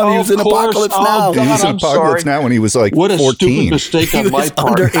course. No, he was in Apocalypse Now. God, he was in Apocalypse Now when he was like 14. What a stupid mistake on my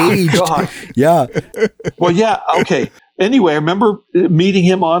part. Underage. Oh, God. Yeah. Well, yeah. Okay. Anyway, I remember meeting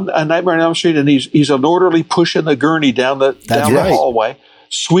him on Nightmare on Elm Street, and he's an orderly pushing the gurney down the hallway.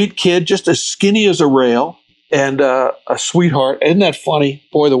 Sweet kid, just as skinny as a rail, and a sweetheart. Isn't that funny?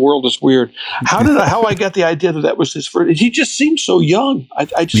 Boy, the world is weird. How I got the idea that was his first? He just seemed so young.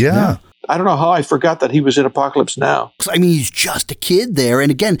 I don't know how I forgot that he was in Apocalypse Now. I mean, he's just a kid there.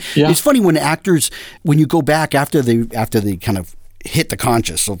 And again, it's funny when actors, when you go back after they kind of hit the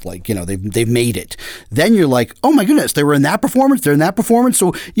conscious of like, you know, they've made it, then you're like, oh my goodness, they were in that performance, they're in that performance.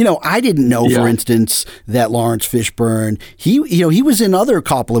 So, you know, I didn't know, for instance, that Lawrence Fishburne, he was in other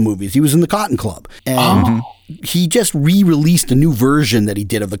Coppola movies. He was in The Cotton Club, and he just re-released a new version that he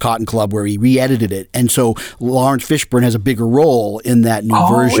did of The Cotton Club where he re-edited it, and so Lawrence Fishburne has a bigger role in that new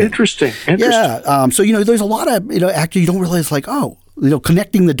version. Interesting. Yeah. So, you know, there's a lot of, you know, actors you don't realize, like, oh, you know,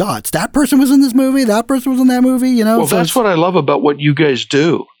 connecting the dots. That person was in this movie. That person was in that movie, you know? Well, that's what I love about what you guys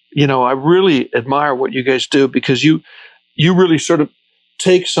do. You know, I really admire what you guys do because you really sort of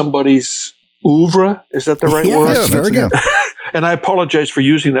take somebody's oeuvre. Is that the right word? Yeah, very good. And I apologize for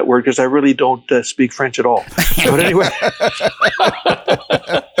using that word because I really don't speak French at all. But anyway,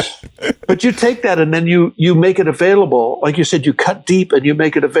 but you take that and then you make it available. Like you said, you cut deep and you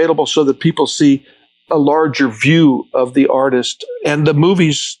make it available so that people see a larger view of the artist and the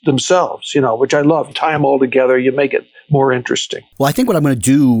movies themselves, you know, which I love. Tie them all together. You make it more interesting. Well, I think what I'm going to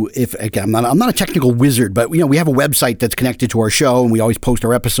do, if again, I'm not a technical wizard, but, you know, we have a website that's connected to our show and we always post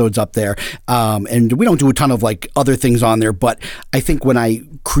our episodes up there. And we don't do a ton of like other things on there, but I think when I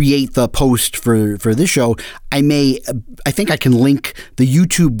create the post for this show, I think I can link the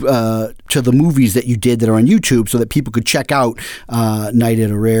YouTube to the movies that you did that are on YouTube so that people could check out Night at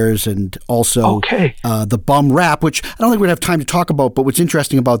Arares and also The Bum Rap, which I don't think we're going to have time to talk about, but what's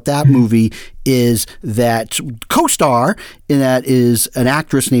interesting about that movie is that co-star in that is an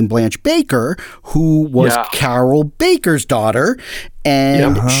actress named Blanche Baker, who was Carol Baker's daughter,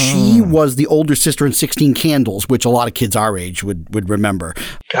 and she was the older sister in 16 Candles, which a lot of kids our age would remember.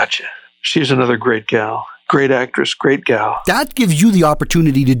 Gotcha. She's another great gal. Great actress, great gal. That gives you the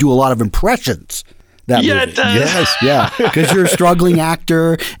opportunity to do a lot of impressions. That movie. It does. Yes, yeah. Because you're a struggling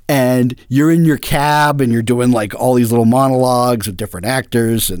actor and you're in your cab and you're doing like all these little monologues with different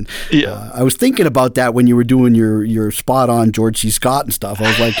actors. And I was thinking about that when you were doing your spot on George C. Scott and stuff. I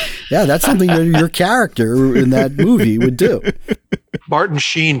was like, yeah, that's something that your character in that movie would do. Martin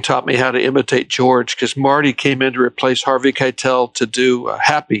Sheen taught me how to imitate George because Marty came in to replace Harvey Keitel to do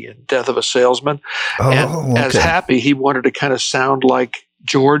Happy in Death of a Salesman. As Happy, he wanted to kind of sound like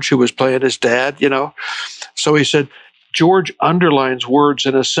George, who was playing his dad, you know. So he said, George underlines words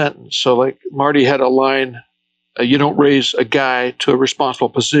in a sentence. So like Marty had a line, you don't raise a guy to a responsible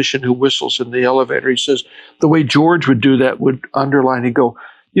position who whistles in the elevator. He says, the way George would do that would underline, he'd go,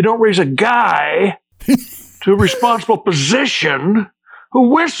 you don't raise a guy to a responsible position who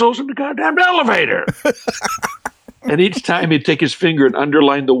whistles in the goddamn elevator. And each time he'd take his finger and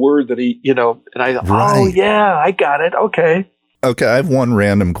underline the word that he, you know, and I thought, oh yeah, I got it. Okay. Okay, I have one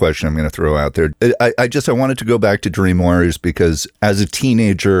random question I'm going to throw out there. I wanted to go back to Dream Warriors because as a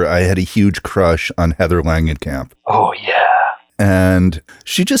teenager, I had a huge crush on Heather Langenkamp. Oh, yeah. And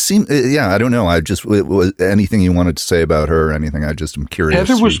she just seemed, I don't know. Anything you wanted to say about her or anything? I just am curious.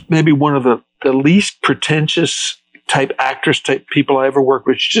 Heather was maybe one of the least pretentious type actress type people I ever worked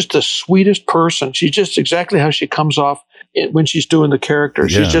with. She's just the sweetest person. She's just exactly how she comes off when she's doing the character.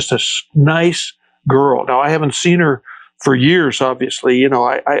 She's just a nice girl. Now, I haven't seen her for years, obviously. You know,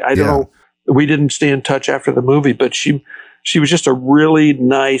 I don't know. We didn't stay in touch after the movie, but she was just a really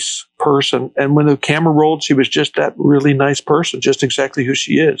nice person. And when the camera rolled, she was just that really nice person, just exactly who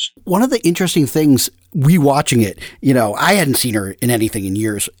she is. One of the interesting things, rewatching it, you know, I hadn't seen her in anything in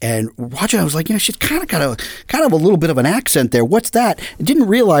years. And watching it, I was like, you know, she's kind of got a little bit of an accent there. What's that? I didn't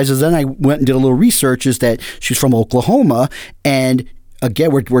realize, as then I went and did a little research, is that she's from Oklahoma. And again,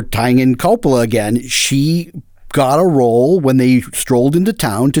 we're tying in Coppola again. She got a role when they strolled into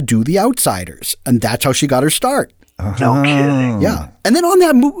town to do The Outsiders. And that's how she got her start. No kidding. Yeah. And then on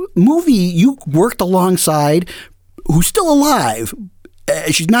that movie, you worked alongside, who's still alive.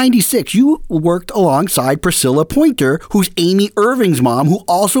 She's 96. You worked alongside Priscilla Pointer, who's Amy Irving's mom, who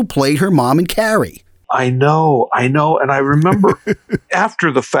also played her mom in Carrie. I know. And I remember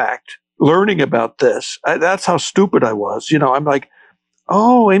after the fact, learning about this, that's how stupid I was. You know, I'm like,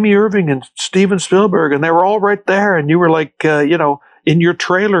 oh, Amy Irving and Steven Spielberg, and they were all right there. And you were like, you know, in your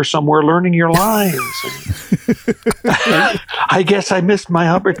trailer somewhere learning your lines. I guess I missed my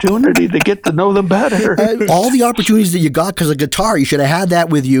opportunity to get to know them better. All the opportunities that you got because of guitar, you should have had that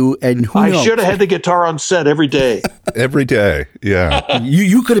with you. And I should have had the guitar on set every day. Every day, yeah.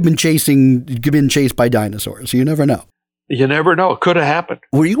 You could have been chased by dinosaurs. You never know. You never know. It could have happened.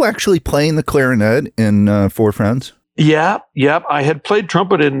 Were you actually playing the clarinet in Four Friends? Yeah. I had played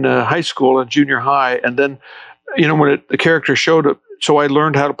trumpet in high school and junior high, and then, you know, when the character showed up, so I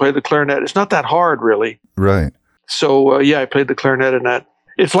learned how to play the clarinet. It's not that hard, really. Right. So, I played the clarinet in that.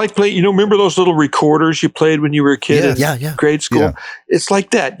 It's like playing, remember those little recorders you played when you were a kid in grade school? Yeah. It's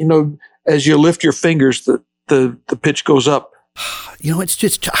like that. As you lift your fingers, the pitch goes up. It's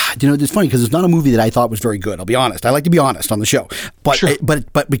just, it's funny because it's not a movie that I thought was very good. I'll be honest. I like to be honest on the show, but Sure.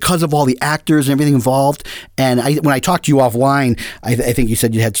 but because of all the actors and everything involved, and when I talked to you offline, I think you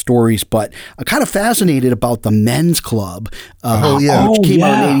said you had stories, but I'm kind of fascinated about the Men's Club, which came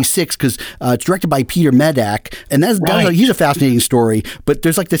out in '86 because it's directed by Peter Medak, and he's a fascinating story. But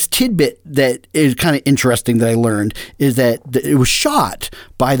there's like this tidbit that is kind of interesting that I learned is that it was shot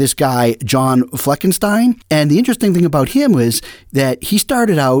by this guy John Fleckenstein, and the interesting thing about him was that he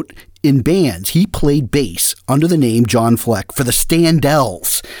started out in bands. He played bass under the name John Fleck for the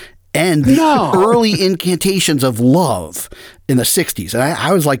Standells and the early incantations of love in the 60s. And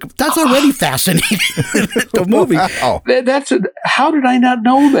I was like, that's already fascinating. The movie. Wow. How did I not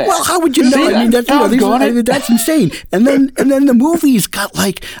know that? Well, how would you know? I mean, that's insane. And then the movie's got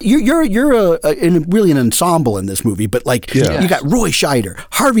like, you're really an ensemble in this movie, but like you got Roy Scheider,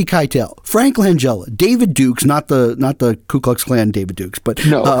 Harvey Keitel, Frank Langella, David Dukes, not the Ku Klux Klan David Dukes, but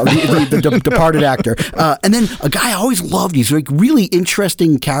the departed actor. And then a guy I always loved, he's like really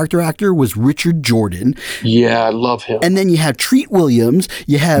interesting character actor, was Richard Jordan. Yeah, I love him. And then you have Treat Williams,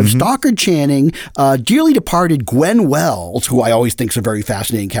 you have Stockard Channing, dearly departed Gwen Wells, who I always think is a very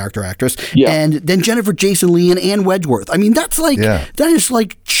fascinating character actress, and then Jennifer Jason Leigh and Ann Wedgeworth. I mean, that is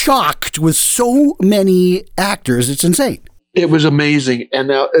like chocked with so many actors. It's insane. It was amazing. And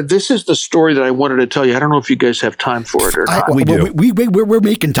now this is the story that I wanted to tell you. I don't know if you guys have time for it or not. We do. We're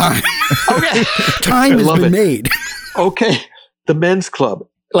making time. Okay. Time has been made. Okay. The Men's Club.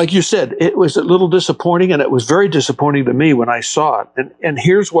 Like you said, it was a little disappointing, and it was very disappointing to me when I saw it. And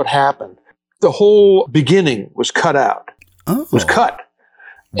here's what happened. The whole beginning was cut out. Oh. It was cut.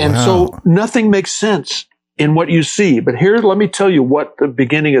 And so nothing makes sense in what you see. But let me tell you what the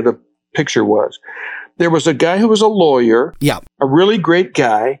beginning of the picture was. There was a guy who was a lawyer, a really great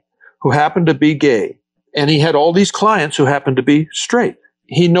guy who happened to be gay. And he had all these clients who happened to be straight.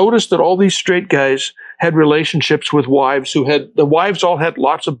 He noticed that all these straight guys had relationships with wives the wives all had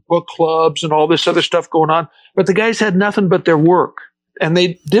lots of book clubs and all this other stuff going on, but the guys had nothing but their work. And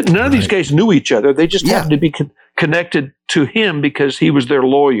none of these guys knew each other. They just happened to be connected to him because he was their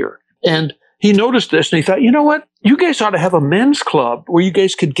lawyer. And he noticed this and he thought, you know what? You guys ought to have a men's club where you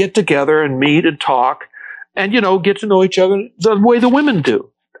guys could get together and meet and talk and, get to know each other the way the women do.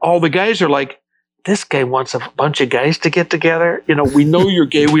 All the guys are like, this guy wants a bunch of guys to get together. We know you're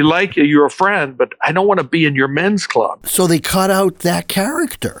gay. We like you. You're a friend, but I don't want to be in your men's club. So they cut out that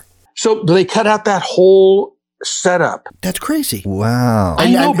character. So they cut out that whole setup. That's crazy. Wow. I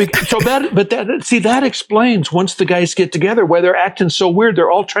know. That explains once the guys get together why they're acting so weird.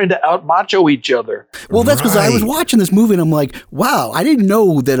 They're all trying to out macho each other. Well, that's because I was watching this movie and I'm like, wow, I didn't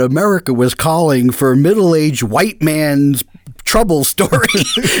know that America was calling for middle-aged white man's trouble story.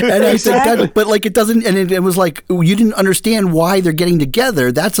 And I think but like it doesn't, and it was like, you didn't understand why they're getting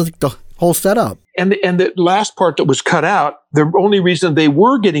together. That's like the whole setup. And the last part that was cut out, the only reason they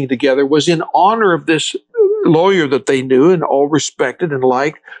were getting together was in honor of this lawyer that they knew and all respected and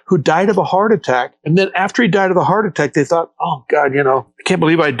liked, who died of a heart attack. And then after he died of a heart attack, they thought, oh God, I can't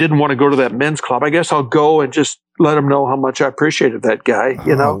believe I didn't want to go to that men's club. I guess I'll go and just let him know how much I appreciated that guy,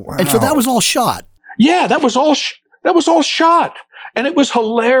 Wow. And so that was all shot. Yeah, that was all shot. And it was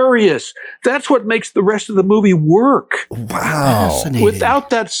hilarious. That's what makes the rest of the movie work. Wow. Without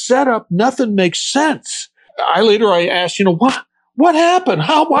that setup, nothing makes sense. I asked, what happened?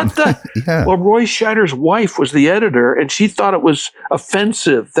 What the? Well, Roy Scheider's wife was the editor, and she thought it was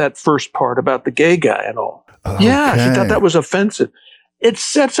offensive, that first part about the gay guy and all. Okay. Yeah, she thought that was offensive. It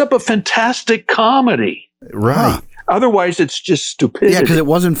sets up a fantastic comedy. Right. Otherwise, it's just stupidity. Yeah, because it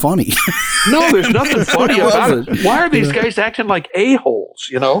wasn't funny. No, there's nothing funny about it. Why are these guys acting like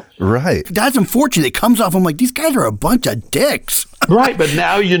a-holes, Right. That's unfortunate. It comes off, I'm like, these guys are a bunch of dicks. Right, but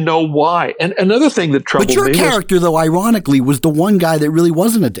now you know why. And another thing that troubled me But your character, though, ironically, was the one guy that really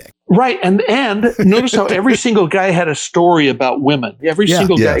wasn't a dick. Right, and notice how every single guy had a story about women. Every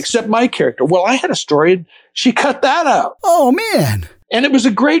single guy, except my character. Well, I had a story, and she cut that out. Oh, man. And it was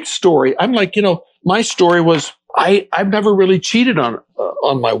a great story. I'm like, my story was, I've never really cheated on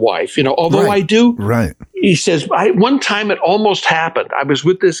my wife, although I do. Right. He says, one time it almost happened. I was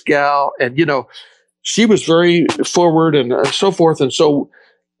with this gal and, she was very forward and so forth. And so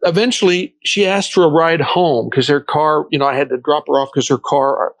eventually she asked for a ride home because her car, I had to drop her off because her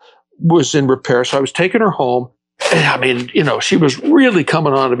car was in repair. So I was taking her home. And I mean, she was really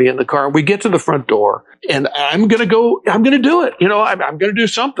coming on to me in the car. We get to the front door and I'm going to do it. I'm going to do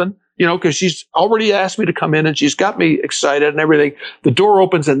something. because she's already asked me to come in and she's got me excited and everything. The door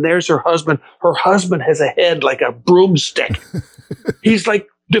opens and there's her husband. Her husband has a head like a broomstick. He's like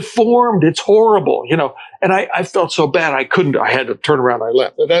deformed. It's horrible, and I felt so bad. I had to turn around. I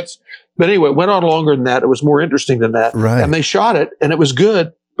left. But anyway, it went on longer than that. It was more interesting than that. Right. And they shot it and it was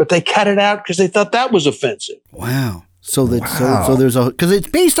good, but they cut it out because they thought that was offensive. Wow. So there's because it's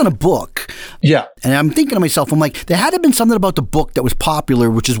based on a book. Yeah. And I'm thinking to myself, I'm like, there had to have been something about the book that was popular,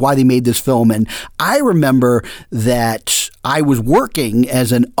 which is why they made this film. And I remember that I was working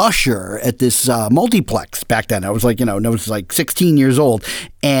as an usher at this multiplex back then. I was like, I was like 16 years old.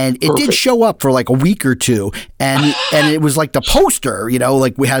 And it did show up for like a week or two. And it was like the poster,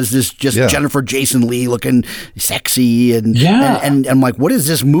 like we has this Jennifer Jason Leigh looking sexy. And I'm like, what is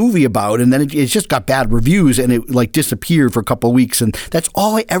this movie about? And then it just got bad reviews and it like disappeared for a couple of weeks. And that's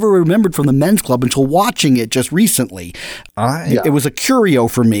all I ever remembered from the men's club until watching it just recently. It was a curio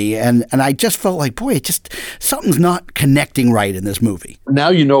for me. And I just felt like, boy, something's not connecting right in this movie. Now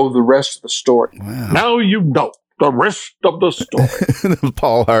you know the rest of the story. Wow. Now you know the rest of the story.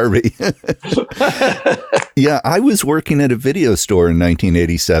 Paul Harvey. Yeah, I was working at a video store in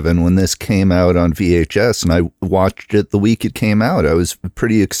 1987 when this came out on VHS, and I watched it the week it came out. I was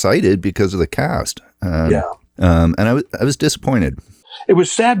pretty excited because of the cast. And I was disappointed. It was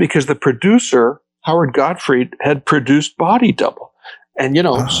sad because the producer, Howard Gottfried, had produced Body Double. And,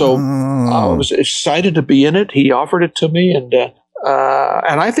 so I was excited to be in it. He offered it to me, and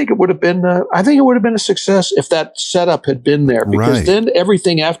I think it would have been a success if that setup had been there, because then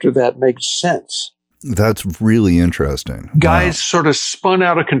everything after that makes sense. That's really interesting. Guys sort of spun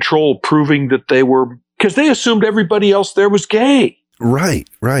out of control, proving that because they assumed everybody else there was gay. Right.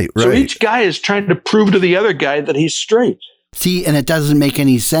 So each guy is trying to prove to the other guy that he's straight. See, and it doesn't make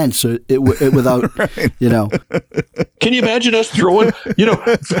any sense without, Can you imagine us throwing,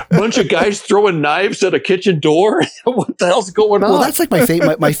 a bunch of guys throwing knives at a kitchen door? What the hell's going on? Well, that's like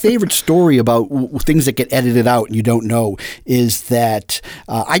my favorite story about things that get edited out and you don't know is that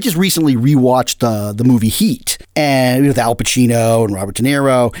I just recently rewatched the movie Heat and with Al Pacino and Robert De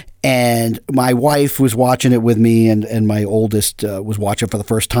Niro. And my wife was watching it with me, and my oldest was watching it for the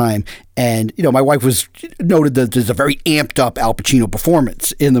first time. And, my wife was noted that there's a very amped up Al Pacino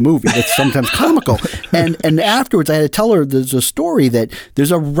performance in the movie that's sometimes comical. And afterwards, I had to tell her there's a story that there's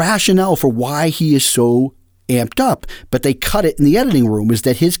a rationale for why he is so amped up, but they cut it in the editing room, is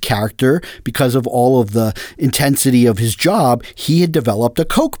that his character, because of all of the intensity of his job, he had developed a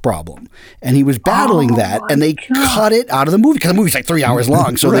coke problem and he was battling that, and they cut it out of the movie because the movie's like 3 hours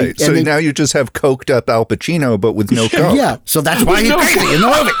long. So now you just have coked up Al Pacino, but with no coke. Yeah. So that's why he's crazy in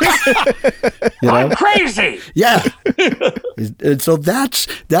the movie. I'm crazy. Yeah. And so that's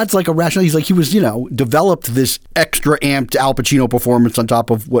like a rationale. He's like, he was, developed this extra amped Al Pacino performance on top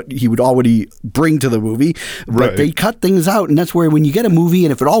of what he would already bring to the movie. But they cut things out, and that's where when you get a movie,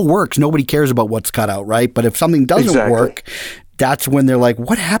 and if it all works, nobody cares about what's cut out, right? But if something doesn't work, that's when they're like,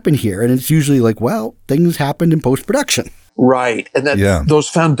 what happened here? And it's usually like, well, things happened in post-production. Right. And those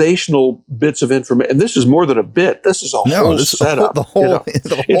foundational bits of information, and this is more than a bit, this is a whole setup. It's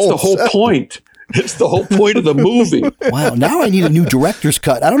the whole point. It's the whole point of the movie. Wow. Now I need a new director's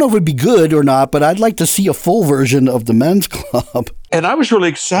cut. I don't know if it'd be good or not, but I'd like to see a full version of The Men's Club. And I was really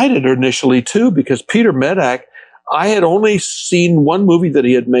excited initially, too, because Peter Medak, I had only seen one movie that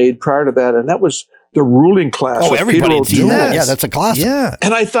he had made prior to that, and that was The Ruling Class. Oh, everybody had seen that. Yeah, that's a classic. Yeah.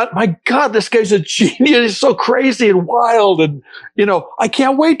 And I thought, my God, this guy's a genius. He's so crazy and wild. And, I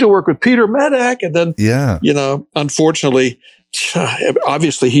can't wait to work with Peter Medak. And then, unfortunately,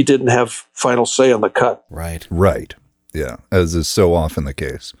 obviously he didn't have final say on the cut. Right. Yeah, as is so often the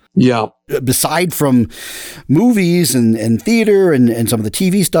case. Yeah. Aside from movies and theater and some of the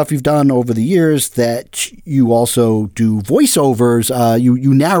TV stuff you've done over the years, that you also do voiceovers.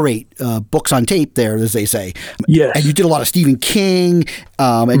 You narrate books on tape there, as they say. Yes. And you did a lot of Stephen King,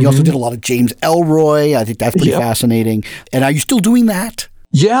 and you also did a lot of James Ellroy. I think that's pretty fascinating. And are you still doing that?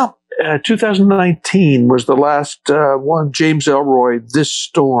 Yeah. 2019 was the last one. James Ellroy, This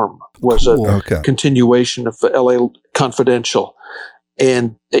Storm, was a continuation of LA Confidential.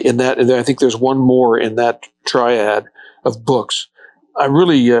 And I think there's one more in that triad of books. I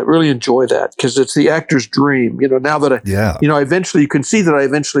really enjoy that because it's the actor's dream. Now that eventually you can see that I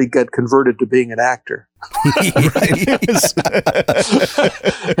eventually got converted to being an actor.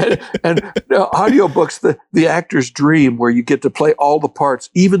 and audiobooks, the actor's dream, where you get to play all the parts,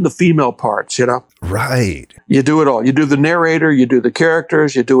 even the female parts. Right. You do it all. You do the narrator, you do the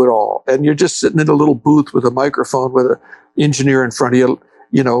characters, you do it all, and you're just sitting in a little booth with a microphone with an engineer in front of you.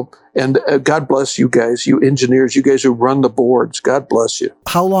 and God bless you guys, you engineers, you guys who run the boards. God bless you.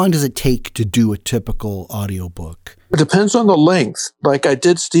 How long does it take to do a typical audiobook? It depends on the length. Like I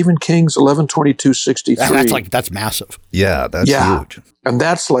did Stephen King's 11/22/63. That's massive. Yeah, that's huge. And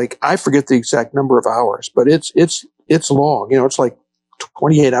that's like, I forget the exact number of hours, but it's long. It's like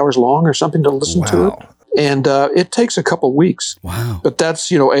 28 hours long or something to listen to it. And it takes a couple weeks. Wow. But that's,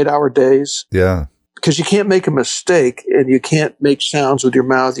 8-hour days. Yeah. Because you can't make a mistake and you can't make sounds with your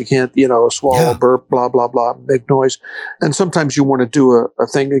mouth. You can't, swallow, burp, blah, blah, blah, make noise. And sometimes you want to do a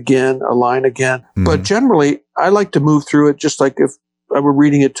thing again, a line again. Mm-hmm. But generally, I like to move through it just like if I were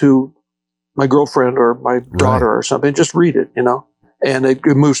reading it to my girlfriend or my daughter or something. Just read it, And it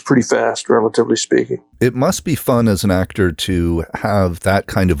moves pretty fast, relatively speaking. It must be fun as an actor to have that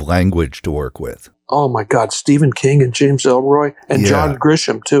kind of language to work with. Oh, my God. Stephen King and James Ellroy and John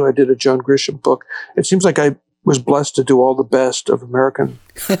Grisham, too. I did a John Grisham book. It seems like I was blessed to do all the best of American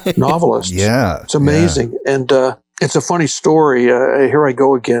novelists. Yeah. It's amazing. Yeah. And it's a funny story. Here I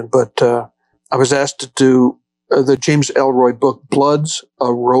go again. But I was asked to do the James Ellroy book, Blood's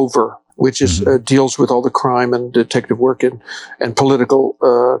a Rover, which is deals with all the crime and detective work and political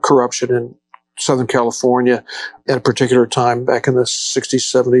corruption in Southern California at a particular time back in the 60s,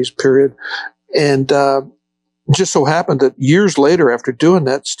 70s period. And just so happened that years later, after doing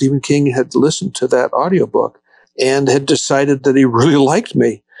that, Stephen King had listened to that audiobook and had decided that he really liked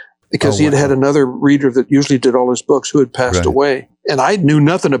me because he had another reader that usually did all his books who had passed away. And I knew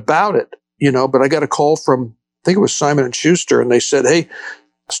nothing about it, but I got a call from, I think it was Simon & Schuster, and they said, "Hey,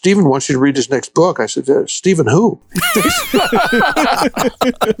 Stephen wants you to read his next book." I said, "Stephen who?" I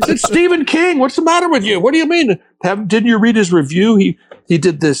said, "Stephen King. What's the matter with you? What do you mean? Didn't you read his review? He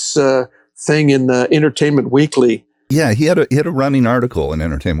did this thing in Entertainment Weekly." Yeah, he had a running article in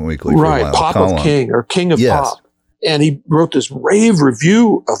Entertainment Weekly for a while. Pop of King or King of Pop. And he wrote this rave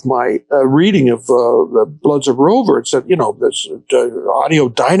review of my reading of Blood's a Rover. It said, this audio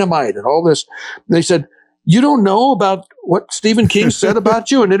dynamite and all this. And they said, "You don't know about what Stephen King said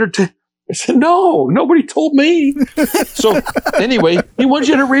about you in Entertainment?" I said, "No, nobody told me." So anyway, he wants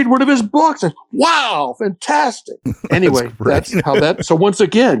you to read one of his books. And, wow, fantastic. Anyway, that's how that. So once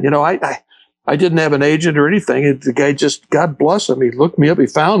again, I didn't have an agent or anything. The guy just, God bless him, he looked me up, he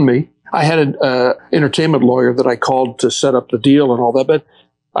found me. I had an entertainment lawyer that I called to set up the deal and all that, but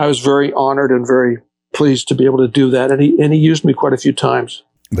I was very honored and very pleased to be able to do that. And he used me quite a few times.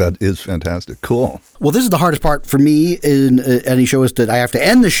 That is fantastic. Cool. Well, this is the hardest part for me in any show is that I have to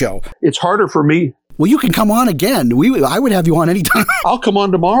end the show. It's harder for me. Well, you can come on again. I would have you on anytime. I'll come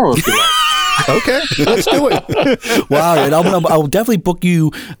on tomorrow if you like. Okay, let's do it. Wow, and I'll definitely book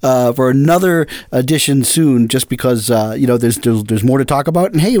you for another edition soon, just because there's more to talk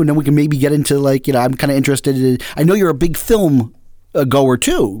about. And hey, and then we can maybe get into I'm kind of interested in. I know you're a big film goer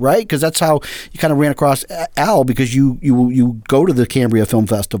too, right? Because that's how you kind of ran across Al, because you go to the Cambria Film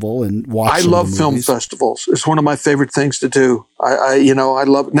Festival and watch. I love film festivals. It's one of my favorite things to do. I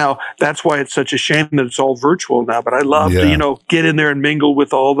love it. Now that's why it's such a shame that it's all virtual now. But I love to get in there and mingle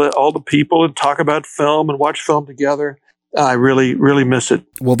with all the people and talk about film and watch film together. I really, really miss it.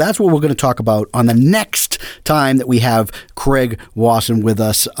 Well, that's what we're going to talk about on the next time that we have Craig Wasson with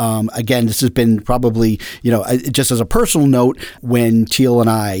us. Again, this has been probably, just as a personal note, when Teal and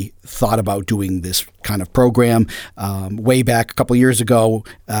I thought about doing this kind of program way back a couple of years ago.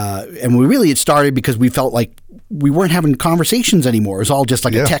 And it started because we felt like we weren't having conversations anymore. It was all just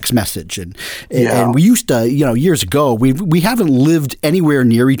like a text message. And we used to, years ago, we haven't lived anywhere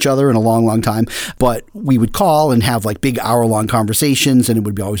near each other in a long, long time, but we would call and have like big hour-long conversations, and it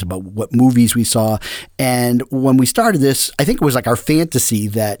would be always about what movies we saw. And when we started this, I think it was like our fantasy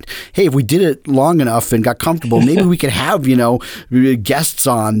that, hey, if we did it long enough and got comfortable, maybe we could have, guests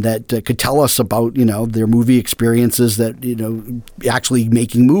on that could tell us about, their movie experiences, that, actually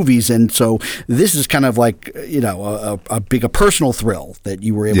making movies. And so this is kind of like, a personal thrill that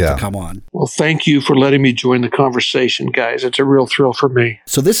you were able to come on. Well, thank you for letting me join the conversation, guys. It's a real thrill for me.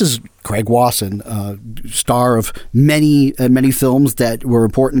 So this is Craig Wasson, star of many films that were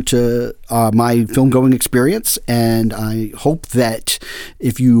important to my film-going experience. And I hope that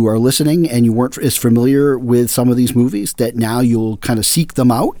if you are listening and you weren't as familiar with some of these movies, that now you'll kind of seek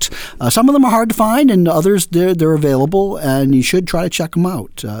them out. Some of them are hard to find, and others, they're available, and you should try to check them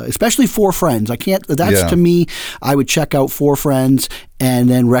out, especially For Friends. To me, I would check out For Friends and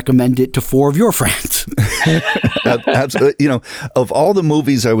then recommend it to 4 of your friends. Of all the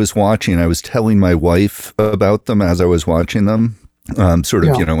movies I was watching, I was telling my wife about them as I was watching them,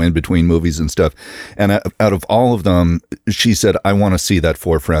 in between movies and stuff. And out of all of them, she said, "I want to see that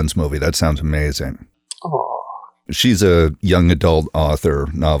For Friends movie. That sounds amazing." Oh. she's a young adult author,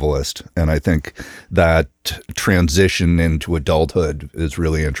 novelist, and I think that transition into adulthood is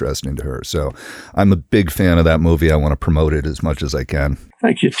really interesting to her. So I'm a big fan of that movie. I want to promote it as much as I can.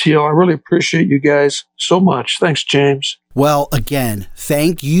 Thank you, Teal. I really appreciate you guys so much. Thanks, James. Well, again,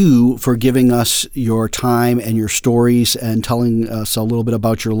 thank you for giving us your time and your stories and telling us a little bit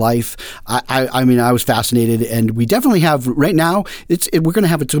about your life. I mean, I was fascinated, and we definitely have right now. We're going to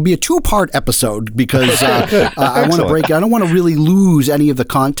have it'll be a 2-part episode because I want to break it. I don't want to really lose any of the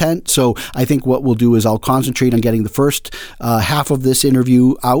content. So I think what we'll do is I'll concentrate on getting the first half of this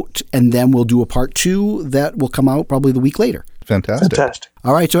interview out, and then we'll do a part 2 that will come out probably the week later. Fantastic.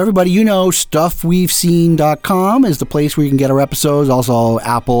 All right, so everybody, StuffWe'veSeen.com is the place where you can get our episodes. Also,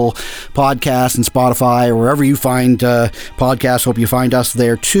 Apple Podcasts and Spotify, or wherever you find podcasts. Hope you find us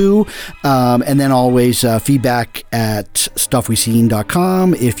there too. And then always feedback at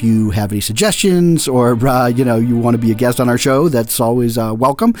StuffWe'veSeen.com. If you have any suggestions or you want to be a guest on our show, that's always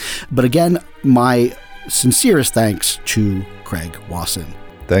welcome. But again, my sincerest thanks to Craig Wasson.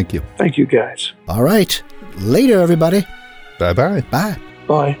 Thank you. Thank you, guys. All right, later, everybody. Bye-bye. Bye.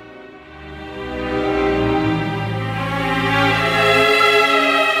 Bye.